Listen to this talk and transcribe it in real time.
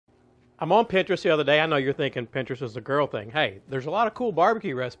I'm on Pinterest the other day. I know you're thinking Pinterest is a girl thing. Hey, there's a lot of cool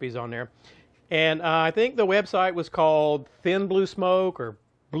barbecue recipes on there. And I think the website was called Thin Blue Smoke or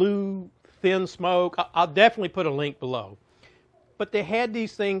Blue Thin Smoke. I'll definitely put a link below. But they had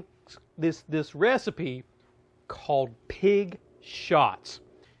these things, this recipe called pig shots.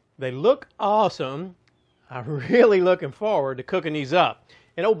 They look awesome. I'm really looking forward to cooking these up.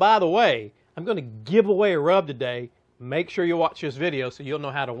 And oh, by the way, I'm going to give away a rub today. Make sure you watch this video so you'll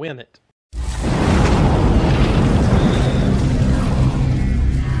know how to win it.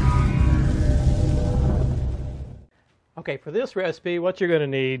 Okay, for this recipe, what you're going to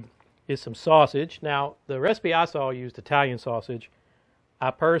need is some sausage. Now, the recipe I saw used Italian sausage. I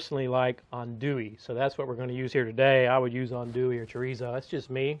personally like Andouille, so that's what we're going to use here today. I would use Andouille or chorizo. That's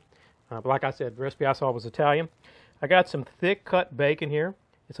just me. But like I said, the recipe I saw was Italian. I got some thick cut bacon here.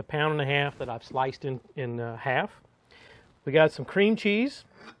 It's 1.5 pounds that I've sliced in half. We got some cream cheese.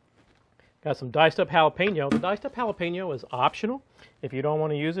 Got some diced up jalapeno. The diced up jalapeno is optional. If you don't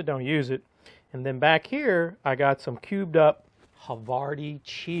want to use it, don't use it. And then back here, I got some cubed up Havarti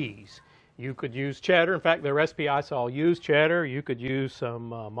cheese. You could use cheddar. In fact, the recipe I saw used cheddar. You could use some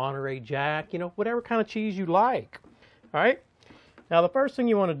Monterey Jack, you know, whatever kind of cheese you like. All right? Now, the first thing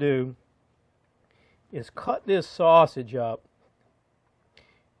you want to do is cut this sausage up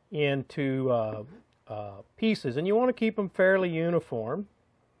into pieces. And you want to keep them fairly uniform.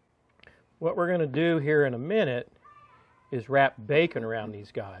 What we're going to do here in a minute is wrap bacon around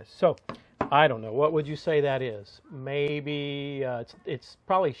these guys. So, I don't know. What would you say that is? Maybe it's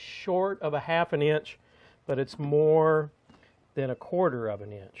probably short of 1/2 inch, but it's more than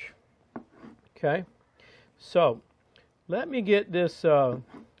 1/4 inch. Okay? So, let me get this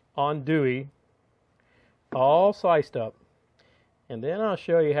andouille all sliced up, and then I'll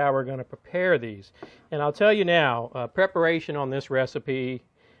show you how we're going to prepare these. And I'll tell you now, preparation on this recipe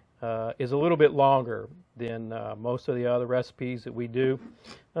is a little bit longer than most of the other recipes that we do.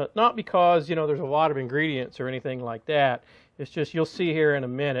 Not because, you know, there's a lot of ingredients or anything like that. It's just you'll see here in a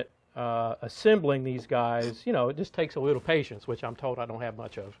minute assembling these guys, you know, it just takes a little patience, which I'm told I don't have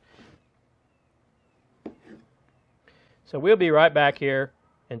much of. So we'll be right back here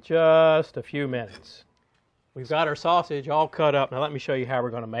in just a few minutes. We've got our sausage all cut up. Now let me show you how we're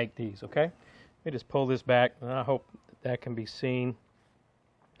going to make these, okay? Let me just pull this back, and I hope that can be seen.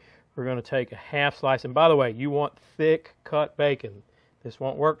 We're going to take a half slice. And by the way, you want thick cut bacon. This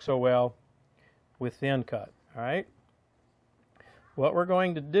won't work so well with thin cut, all right? What we're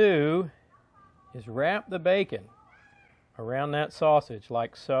going to do is wrap the bacon around that sausage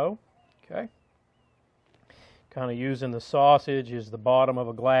like so, okay? Kind of using the sausage as the bottom of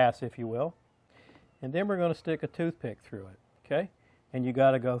a glass, if you will. And then we're going to stick a toothpick through it, okay? And you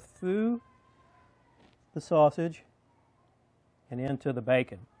got to go through the sausage and into the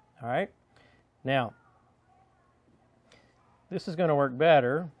bacon. All right, now this is going to work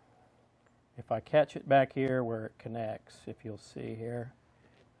better if I catch it back here where it connects, if you'll see here.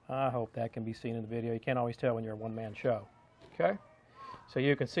 I hope that can be seen in the video. You can't always tell when you're a one-man show. Okay, so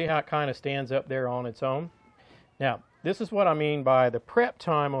you can see how it kind of stands up there on its own. Now, this is what I mean by the prep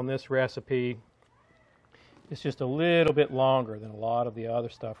time on this recipe. It's just a little bit longer than a lot of the other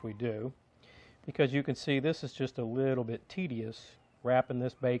stuff we do, because you can see this is just a little bit tedious, wrapping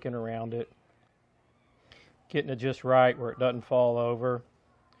this bacon around it, getting it just right where it doesn't fall over,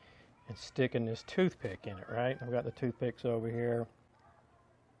 and sticking this toothpick in it, right? I've got the toothpicks over here.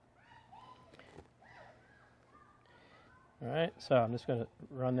 All right, so I'm just going to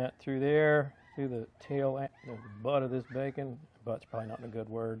run that through there, through the tail, the butt of this bacon. Butt's probably not a good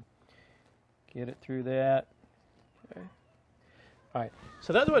word. Get it through that. Okay. All right,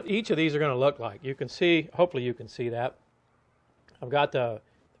 so that's what each of these are going to look like. You can see, hopefully you can see that. I've got the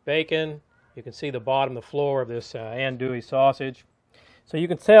bacon. You can see the bottom, the floor of this andouille sausage. So you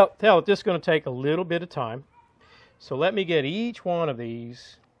can tell that this is going to take a little bit of time. So let me get each one of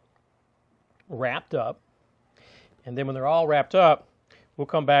these wrapped up. And then when they're all wrapped up, we'll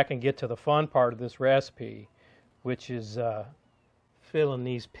come back and get to the fun part of this recipe, which is filling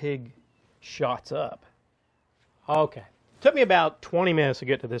these pig shots up. Okay. Took me about 20 minutes to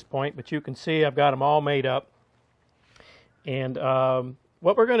get to this point, but you can see I've got them all made up. And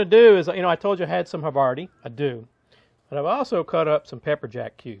what we're going to do is, you know, I told you I had some Havarti. I do. But I've also cut up some pepper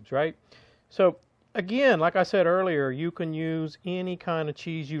jack cubes, right? So, again, like I said earlier, you can use any kind of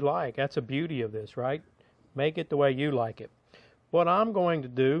cheese you like. That's the beauty of this, right? Make it the way you like it. What I'm going to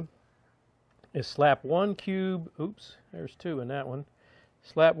do is slap 1 cube, oops, there's 2 in that one.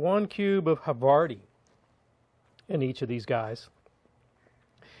 Slap 1 cube of Havarti in each of these guys.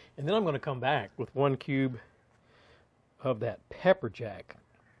 And then I'm going to come back with 1 cube of that pepper jack.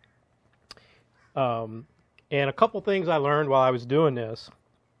 And a couple things I learned while I was doing this.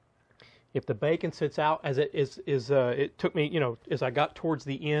 If the bacon sits out, as it took me, as I got towards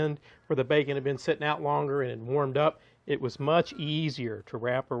the end where the bacon had been sitting out longer and it warmed up, it was much easier to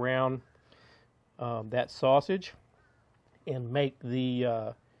wrap around that sausage and make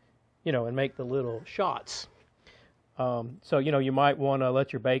the, little shots. So, you might want to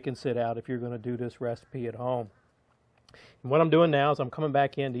let your bacon sit out if you're going to do this recipe at home. And what I'm doing now is I'm coming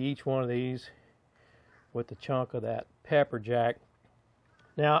back into each one of these with a chunk of that pepper jack.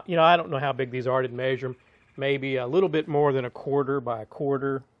 Now, I don't know how big these are. I didn't measure them. Maybe a little bit more than 1/4 by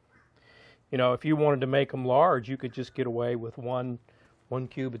 1/4. If you wanted to make them large, you could just get away with one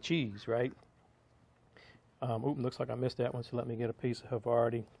cube of cheese, right? Looks like I missed that one, so let me get a piece of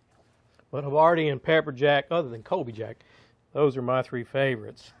Havarti. But Havarti and pepper jack, other than Colby Jack, those are my 3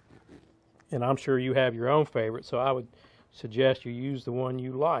 favorites. And I'm sure you have your own favorite, so I would suggest you use the one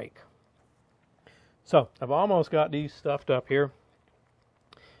you like. So, I've almost got these stuffed up here.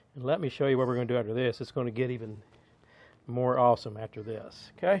 And let me show you what we're going to do after this. It's going to get even more awesome after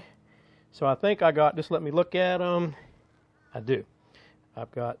this, okay? So I think I got, just let me look at them. I do.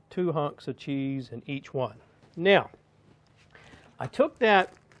 I've got 2 hunks of cheese in each one. Now, I took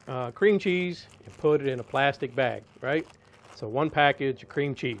that cream cheese and put it in a plastic bag, right? So 1 package of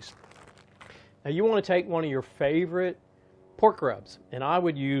cream cheese. Now you want to take one of your favorite pork rubs, and I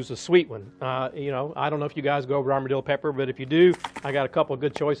would use a sweet one. I don't know if you guys go over Armadillo pepper, but if you do, I got a couple of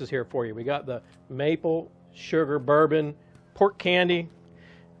good choices here for you. We got the maple sugar bourbon pork candy.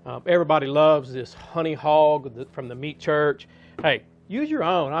 Everybody loves this honey hog from the meat church. Hey, use your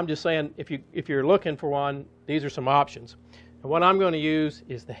own. I'm just saying, if you're looking for one, these are some options. And what I'm going to use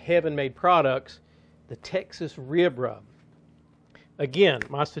is the Heaven Made Products, the Texas rib rub. Again,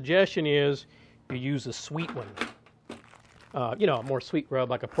 my suggestion is you use a sweet one. A more sweet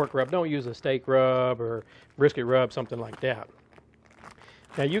rub like a pork rub. Don't use a steak rub or brisket rub, something like that.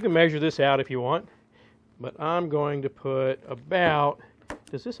 Now you can measure this out if you want, but I'm going to put about,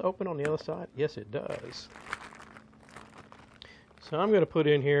 does this open on the other side? Yes, it does. So I'm going to put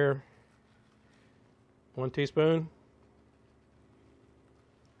in here 1 teaspoon,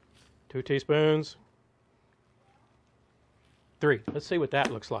 2 teaspoons, 3. Let's see what that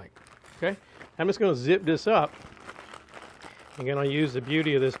looks like. Okay, I'm just going to zip this up. I'm going to use the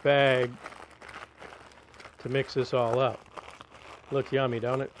beauty of this bag to mix this all up. Looks yummy,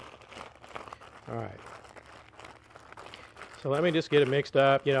 don't it? All right. So let me just get it mixed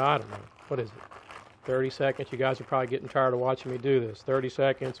up. I don't know. What is it? 30 seconds. You guys are probably getting tired of watching me do this. 30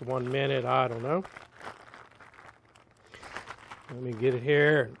 seconds, 1 minute, I don't know. Let me get it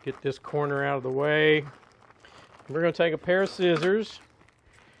here and get this corner out of the way. We're going to take a pair of scissors.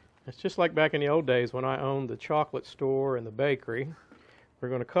 It's just like back in the old days when I owned the chocolate store and the bakery. We're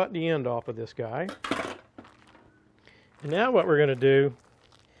going to cut the end off of this guy. And now what we're going to do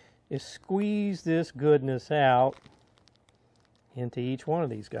is squeeze this goodness out into each one of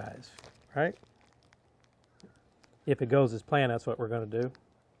these guys, right? If it goes as planned, that's what we're going to do.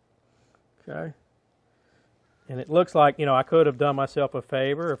 Okay. And it looks like, I could have done myself a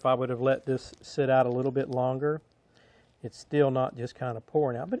favor if I would have let this sit out a little bit longer. It's still not just kind of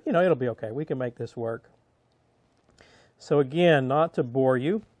pouring out, but it'll be okay. We can make this work. So again, not to bore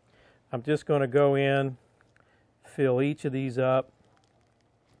you, I'm just going to go in, fill each of these up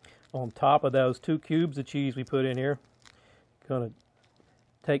on top of those 2 cubes of cheese we put in here. Going to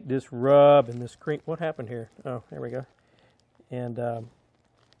take this rub and this cream. What happened here? Oh, there we go. And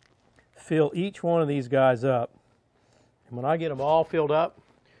fill each one of these guys up. And when I get them all filled up,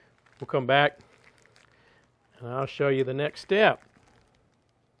 we'll come back and I'll show you the next step.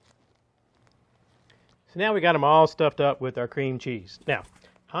 So now we got them all stuffed up with our cream cheese. Now,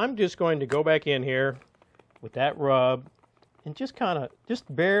 I'm just going to go back in here with that rub and just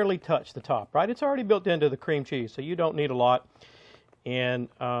barely touch the top, right? It's already built into the cream cheese, so you don't need a lot. And,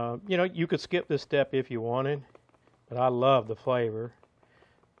 you could skip this step if you wanted, but I love the flavor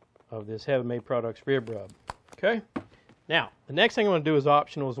of this Heaven Made Products rib rub. Okay? Now, the next thing I'm going to do is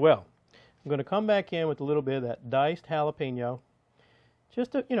optional as well. I'm going to come back in with a little bit of that diced jalapeno.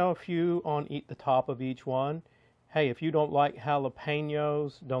 Just a few on the top of each one. Hey, if you don't like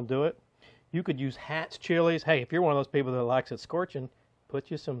jalapenos, don't do it. You could use Hat's chilies. Hey, if you're one of those people that likes it scorching,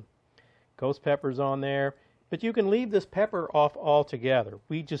 put you some ghost peppers on there. But you can leave this pepper off altogether.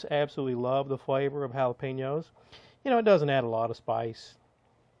 We just absolutely love the flavor of jalapenos. It doesn't add a lot of spice.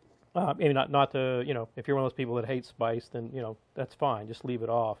 Maybe not to, if you're one of those people that hate spice, then, that's fine. Just leave it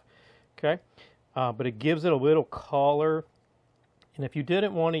off. Okay? But it gives it a little color. And if you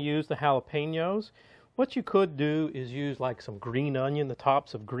didn't want to use the jalapenos, What you could do is use like some green onion, the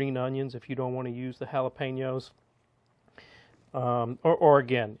tops of green onions, if you don't want to use the jalapenos. Or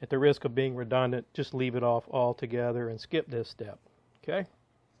again, at the risk of being redundant, just leave it off altogether and skip this step. Okay?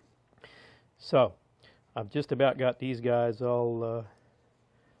 So, I've just about got these guys all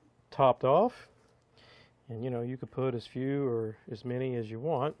topped off. And you know, you could put as few or as many as you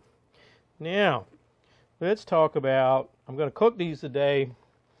want. Now, let's talk about, I'm going to cook these today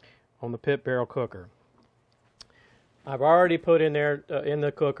on the pit barrel cooker. I've already put in there in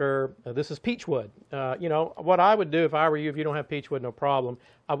the cooker, this is peach wood. You know, what I would do if I were you, if you don't have peach wood, no problem,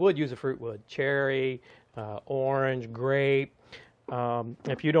 I would use a fruit wood. Cherry, orange, grape.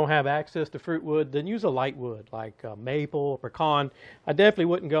 If you don't have access to fruit wood, then use a light wood like maple or pecan. I definitely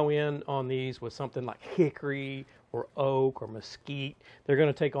wouldn't go in on these with something like hickory or oak or mesquite. They're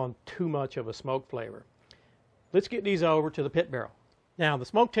going to take on too much of a smoke flavor. Let's get these over to the pit barrel. Now, the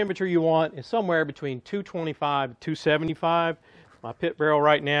smoke temperature you want is somewhere between 225 and 275. My pit barrel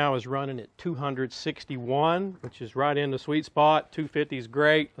right now is running at 261, which is right in the sweet spot. 250 is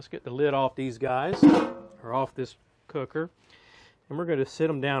great. Let's get the lid off these guys, or off this cooker. And we're going to sit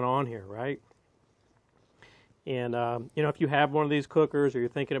them down on here, right? And, you know, if you have one of these cookers or you're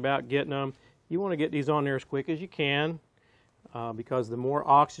thinking about getting them, you want to get these on there as quick as you can. Because the more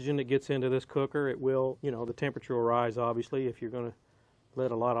oxygen that gets into this cooker, it will, you know, the temperature will rise, obviously, if you're going to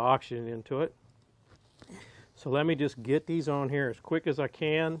let a lot of oxygen into it. So let me just get these on here as quick as I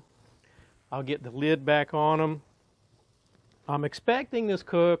can. I'll get the lid back on them. I'm expecting this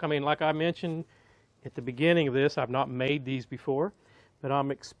cook, I mean, like I mentioned at the beginning of this, I've not made these before, but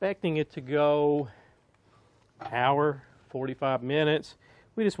I'm expecting it to go an hour, 45 minutes.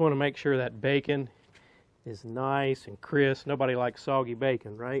 We just want to make sure that bacon is nice and crisp. Nobody likes soggy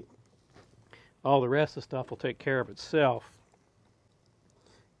bacon, right? All the rest of the stuff will take care of itself.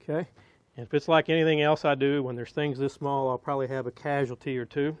 Okay, and if it's like anything else I do, when there's things this small, I'll probably have a casualty or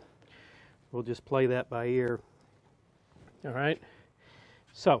two. We'll just play that by ear. All right,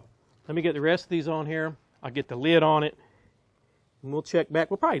 so let me get the rest of these on here. I'll get the lid on it, and we'll check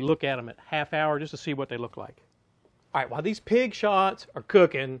back. We'll probably look at them at half hour just to see what they look like. All right, while these pig shots are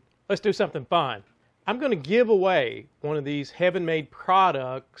cooking, let's do something fun. I'm going to give away one of these Heaven Made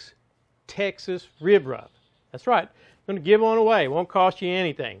Products Texas rib rub. That's right. I'm going to give one away. It won't cost you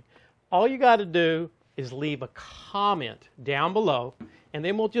anything. All you got to do is leave a comment down below, and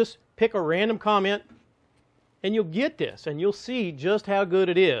then we'll just pick a random comment, and you'll get this, and you'll see just how good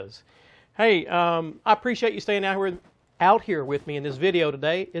it is. Hey, I appreciate you staying out here with me in this video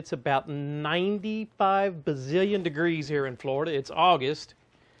today. It's about 95 bazillion degrees here in Florida. It's August.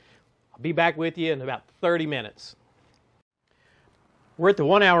 I'll be back with you in about 30 minutes. We're at the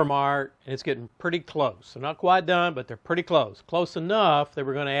 1 hour mark, and it's getting pretty close. They're not quite done, but they're pretty close. Close enough that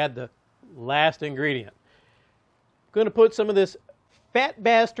we're going to add the last ingredient. I'm going to put some of this fat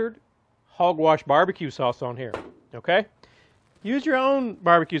bastard hogwash barbecue sauce on here, okay? Use your own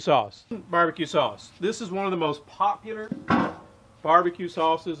barbecue sauce. Barbecue sauce. This is one of the most popular barbecue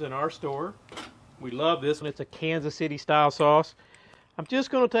sauces in our store. We love this one. It's a Kansas City style sauce. I'm just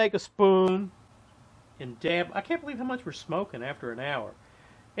going to take a spoon and dab. I can't believe how much we're smoking after an hour.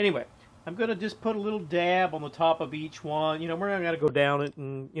 Anyway, I'm going to just put a little dab on the top of each one. You know, we're not going to go down it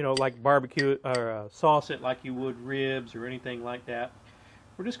and, you know, like barbecue or sauce it like you would ribs or anything like that.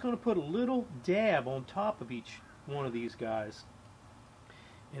 We're just going to put a little dab on top of each one of these guys.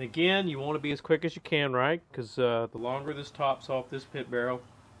 And again, you want to be as quick as you can, right? Because the longer this tops off this pit barrel,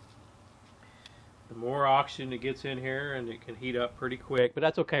 the more oxygen that gets in here, and it can heat up pretty quick. But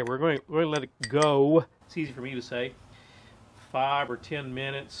that's okay. We're going to let it go. It's easy for me to say. 5 or 10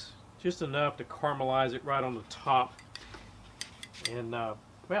 minutes, just enough to caramelize it right on the top. And well,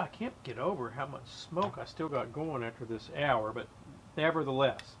 I can't get over how much smoke I still got going after this hour, but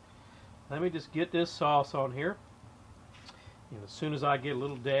nevertheless, let me just get this sauce on here. And as soon as I get a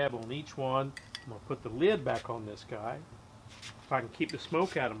little dab on each one, I'm going to put the lid back on this guy, if I can keep the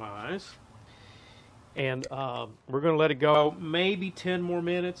smoke out of my eyes. And we're going to let it go maybe 10 more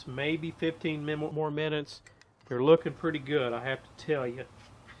minutes, maybe 15 more minutes. They're looking pretty good, I have to tell you.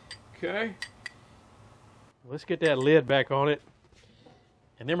 Okay. Let's get that lid back on it.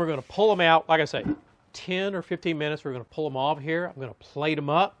 And then we're going to pull them out. Like I say, 10 or 15 minutes, we're going to pull them off here. I'm going to plate them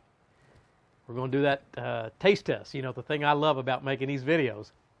up. We're going to do that taste test. You know, the thing I love about making these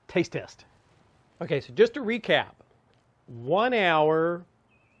videos, taste test. Okay, so just to recap, 1 hour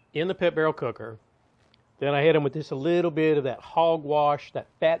in the pit barrel cooker. Then I hit them with just a little bit of that hogwash, that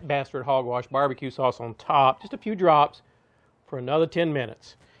fat bastard hogwash barbecue sauce on top, just a few drops for another 10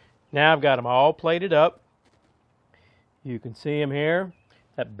 minutes. Now I've got them all plated up. You can see them here.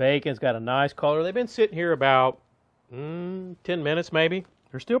 That bacon's got a nice color. They've been sitting here about 10 minutes maybe.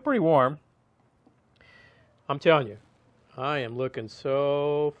 They're still pretty warm. I'm telling you, I am looking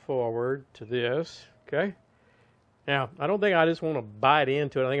so forward to this. Okay. Now, I don't think I just want to bite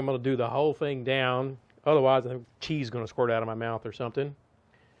into it. I think I'm going to do the whole thing down. Otherwise, I think cheese is going to squirt out of my mouth or something.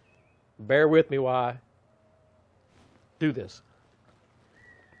 Bear with me while I do this.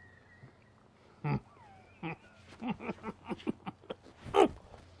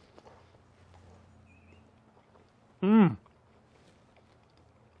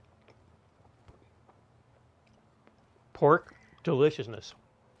 Pork deliciousness.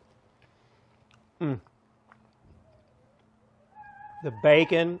 The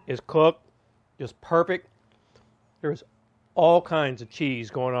bacon is cooked just perfect. There's all kinds of cheese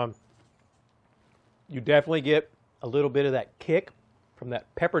going on. You definitely get a little bit of that kick from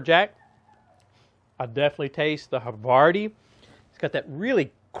that pepper jack. I definitely taste the Havarti. It's got that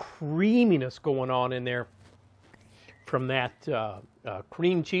really creaminess going on in there from that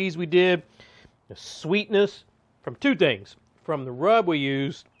cream cheese we did. The sweetness from two things. From the rub we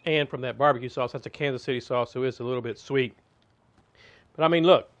used and from that barbecue sauce. That's a Kansas City sauce, so it's a little bit sweet. But I mean,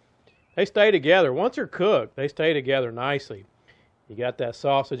 look, they stay together. Once they're cooked, they stay together nicely. You got that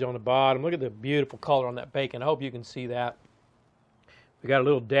sausage on the bottom. Look at the beautiful color on that bacon. I hope you can see that. We got a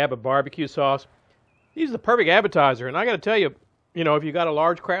little dab of barbecue sauce. These are the perfect appetizer. And I got to tell you, if you got a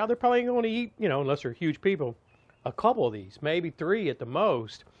large crowd, they're probably going to eat, unless they're huge people, a couple of these, maybe 3 at the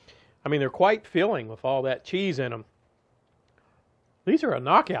most. I mean, they're quite filling with all that cheese in them. These are a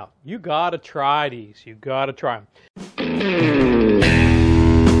knockout. You got to try these. You got to try them.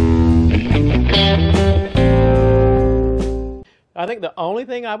 I think the only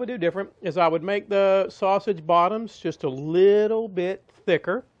thing I would do different is I would make the sausage bottoms just a little bit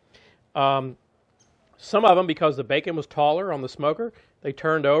thicker. Some of them, because the bacon was taller on the smoker, they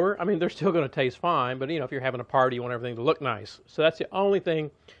turned over. I mean, they're still going to taste fine, but if you're having a party, you want everything to look nice. So that's the only thing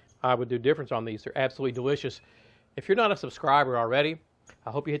I would do difference on these. They're absolutely delicious. If you're not a subscriber already,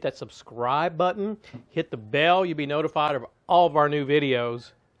 I hope you hit that subscribe button. Hit the bell. You'll be notified of all of our new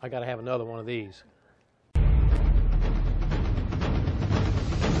videos. I got to have another one of these.